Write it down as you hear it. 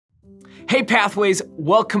Hey Pathways,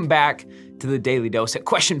 welcome back to the Daily Dose. A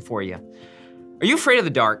question for you. Are you afraid of the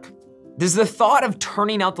dark? Does the thought of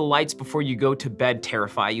turning out the lights before you go to bed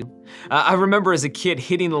terrify you? I remember as a kid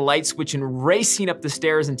hitting the light switch and racing up the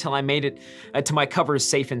stairs until I made it to my covers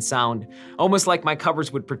safe and sound, almost like my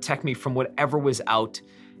covers would protect me from whatever was out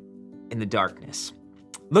in the darkness.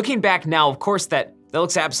 Looking back now, of course, that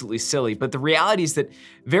looks absolutely silly, but the reality is that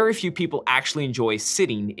very few people actually enjoy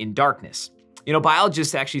sitting in darkness. You know,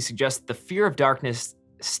 biologists actually suggest the fear of darkness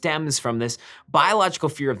stems from this biological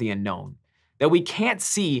fear of the unknown, that we can't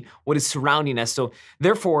see what is surrounding us, so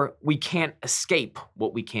therefore we can't escape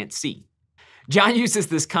what we can't see. John uses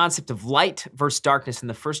this concept of light versus darkness in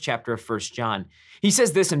the first chapter of 1 John. He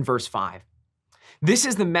says this in verse 5. "This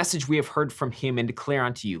is the message we have heard from him and declare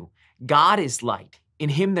unto you. God is light. In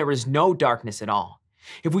him there is no darkness at all.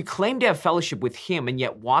 If we claim to have fellowship with him and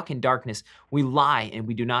yet walk in darkness, we lie and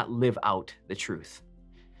we do not live out the truth."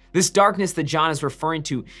 This darkness that John is referring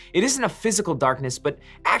to, it isn't a physical darkness, but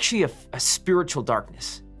actually a spiritual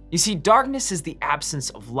darkness. You see, darkness is the absence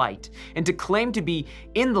of light, and to claim to be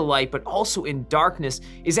in the light but also in darkness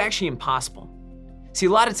is actually impossible. See,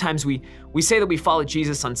 a lot of times we say that we follow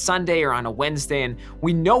Jesus on Sunday or on a Wednesday, and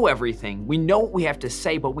we know everything, we know what we have to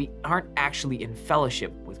say, but we aren't actually in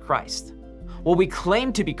fellowship with Christ. While we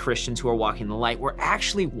claim to be Christians who are walking in the light, we're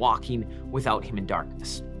actually walking without him in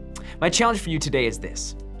darkness. My challenge for you today is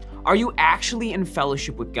this. Are you actually in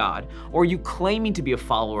fellowship with God, or are you claiming to be a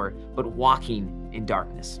follower but walking in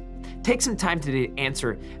darkness? Take some time today to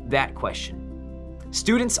answer that question.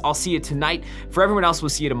 Students, I'll see you tonight. For everyone else, we'll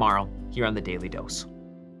see you tomorrow here on the Daily Dose.